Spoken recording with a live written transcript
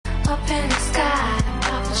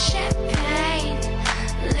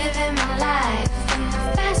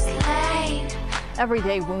Every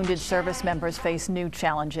day, wounded service members face new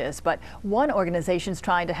challenges, but one organization is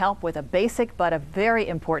trying to help with a basic but a very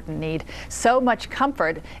important need. So Much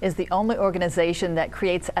Comfort is the only organization that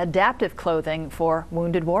creates adaptive clothing for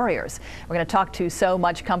wounded warriors. We're going to talk to So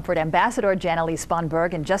Much Comfort Ambassador JanaLee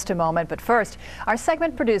Sponberg in just a moment, but first, our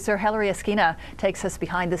segment producer Hilary Esquina takes us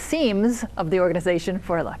behind the scenes of the organization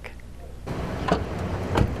for a look.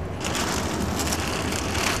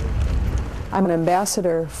 I'm an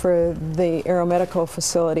ambassador for the aeromedical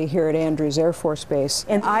facility here at Andrews Air Force Base,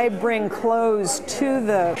 and I bring clothes to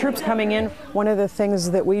the troops coming in. One of the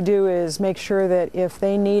things that we do is make sure that if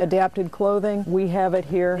they need adapted clothing, we have it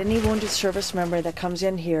here. Any wounded service member that comes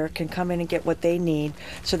in here can come in and get what they need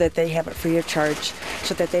so that they have it free of charge,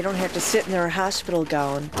 so that they don't have to sit in their hospital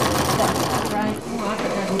gown.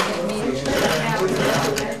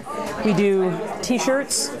 We do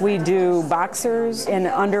t-shirts, we do boxers and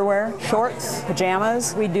underwear, shorts,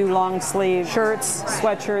 pajamas. We do long sleeve shirts,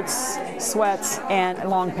 sweatshirts, sweats, and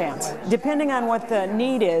long pants. Depending on what the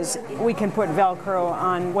need is, we can put Velcro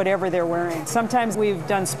on whatever they're wearing. Sometimes we've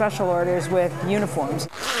done special orders with uniforms.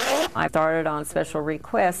 I started on special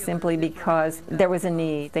requests simply because there was a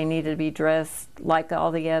need. They needed to be dressed like all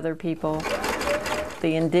the other people.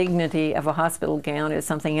 The indignity of a hospital gown is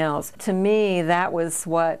something else. To me, that was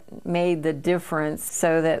what made the difference,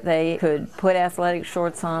 so that they could put athletic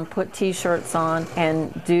shorts on, put t-shirts on,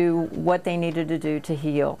 and do what they needed to do to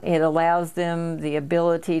heal. It allows them the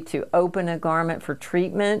ability to open a garment for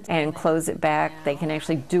treatment and close it back. They can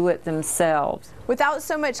actually do it themselves. Without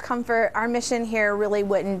So Much Comfort, our mission here really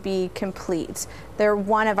wouldn't be complete. They're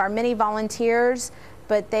one of our many volunteers,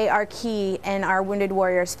 but they are key in our wounded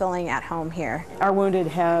warriors feeling at home here. Our wounded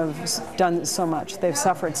have done so much. They've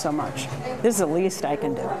suffered so much. This is the least I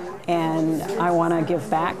can do, and I want to give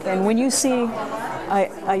back. And when you see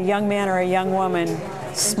a young man or a young woman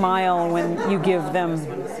smile when you give them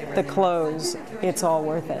the clothes, it's all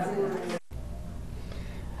worth it.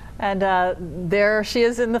 And there she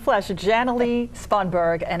is in the flesh, JanaLee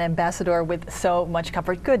Sponberg, an ambassador with So Much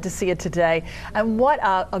Comfort. Good to see you today. And what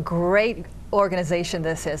a great organization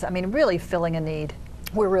this is. I mean, really filling a need.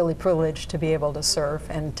 We're really privileged to be able to serve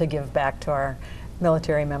and to give back to our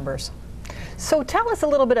military members. So tell us a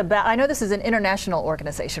little bit about, I know this is an international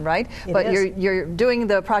organization, right? But you're doing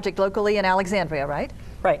the project locally in Alexandria, right?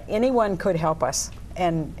 Right. Anyone could help us,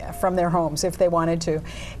 and from their homes if they wanted to.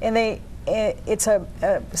 And it's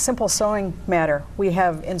a simple sewing matter. We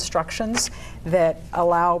have instructions that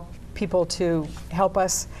allow people to help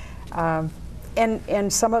us.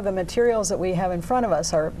 And some of the materials that we have in front of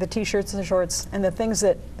us are the t-shirts, the shorts, and the things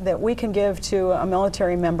that we can give to a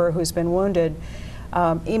military member who's been wounded.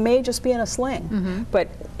 It may just be in a sling, but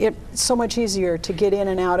it's so much easier to get in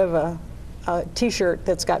and out of a t-shirt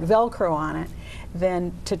that's got Velcro on it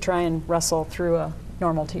than to try and wrestle through a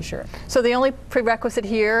normal t-shirt. So the only prerequisite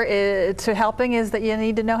here to helping is that you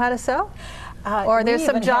need to know how to sew? Or there's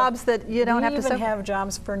some jobs that you don't have to sew? We even have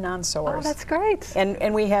jobs for non-sewers. Oh, that's great.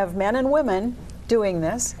 And we have men and women doing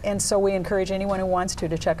this, and so we encourage anyone who wants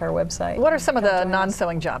to check our website. What are some of the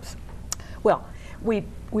non-sewing jobs? Well, we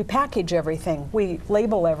package everything. We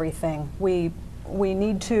label everything. We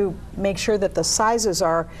need to make sure that the sizes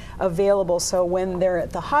are available, so when they're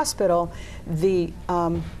at the hospital, the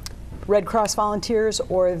Red Cross volunteers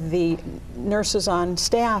or the nurses on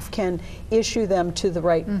staff can issue them to the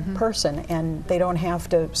right person, and they don't have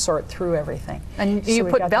to sort through everything. And you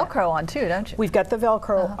put Velcro on too, don't you? We've got the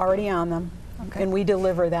Velcro already on them, and we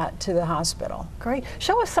deliver that to the hospital. Great.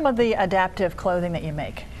 Show us some of the adaptive clothing that you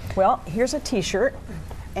make. Well, here's a t-shirt,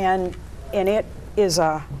 and it is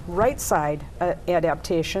a right side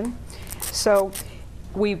adaptation. So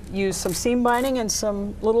we use some seam binding and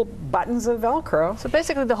some little buttons of Velcro. So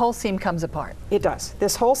basically the whole seam comes apart. It does,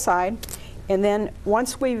 this whole side. And then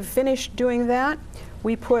once we've finished doing that,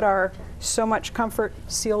 we put our So Much Comfort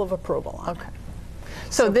seal of approval on. Okay.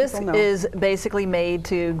 So this is basically made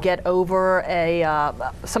to get over a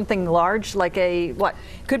something large, like a what?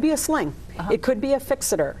 Could be a sling. It could be a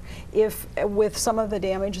fixator. If with some of the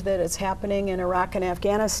damage that is happening in Iraq and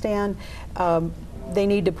Afghanistan, they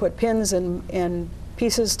need to put pins and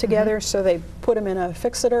pieces together, so they put them in a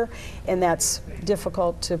fixator, and that's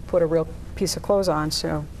difficult to put a real piece of clothes on,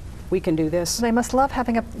 so we can do this. They must love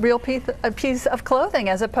having a real piece of clothing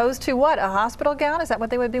as opposed to what, a hospital gown? Is that what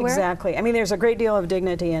they would be wearing? Exactly. I mean, there's a great deal of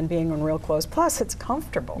dignity in being in real clothes, plus it's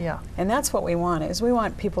comfortable. Yeah. And that's what we want, is we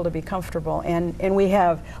want people to be comfortable, and we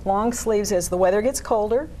have long sleeves as the weather gets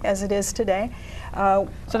colder, as it is today. So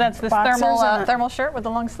that's this thermal shirt with the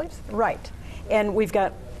long sleeves? Right. And we've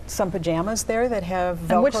got some pajamas there that have Velcro.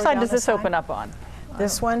 And which side does this open up on?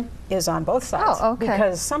 This one is on both sides. Oh, okay.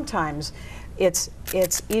 Because sometimes it's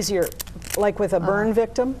easier. Like with a burn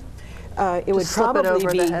victim, it would slip it probably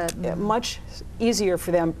over be the head. much easier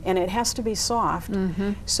for them, and it has to be soft,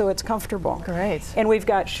 so it's comfortable. Great. And we've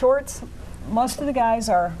got shorts. Most of the guys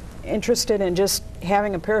are interested in just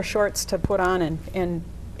having a pair of shorts to put on and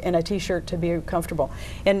a t-shirt to be comfortable.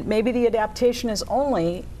 And maybe the adaptation is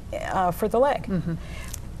only for the leg.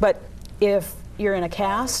 But if you're in a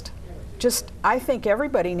cast, I think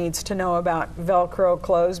everybody needs to know about Velcro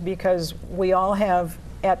clothes, because we all have,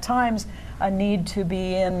 at times, a need to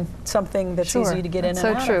be in something that's easy to get in and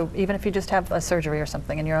out so true, of. even if you just have a surgery or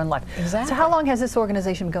something in your own life. Exactly. So how long has this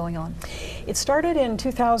organization been going on? It started in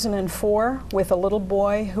 2004 with a little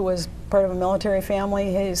boy who was part of a military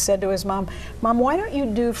family. He said to his mom, "Mom, why don't you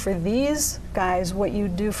do for these guys what you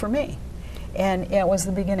do for me?" And it was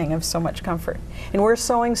the beginning of So Much Comfort. And we're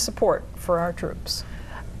sewing support for our troops.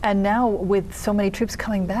 And now with so many troops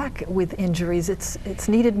coming back with injuries, it's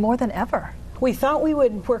needed more than ever. We thought we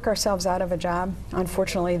would work ourselves out of a job.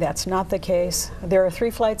 Unfortunately, that's not the case. There are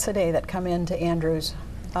 3 flights a day that come into Andrews,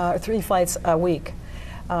 3 flights a week,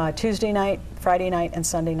 Tuesday night, Friday night, and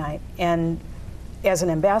Sunday night. And as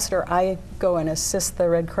an ambassador, I go and assist the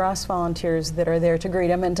Red Cross volunteers that are there to greet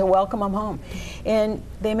them and to welcome them home. And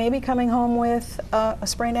they may be coming home with a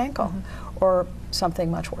sprained ankle or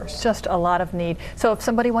something much worse. Just a lot of need. So if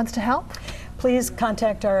somebody wants to help? Please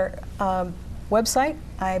contact our website.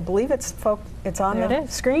 I believe it's on the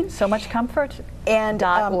screen. So Much Comfort. And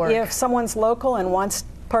 .org. if someone's local and wants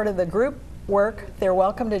part of the group work, they're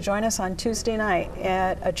welcome to join us on Tuesday night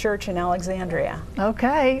at a church in Alexandria.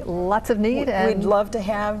 Okay, lots of need. We'd love to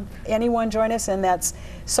have anyone join us, and that's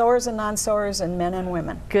sewers and non-sewers and men and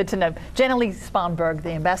women. Good to know. JanaLee Sponberg,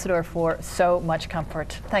 the ambassador for So Much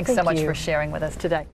Comfort. Thanks so much you. for sharing with us today.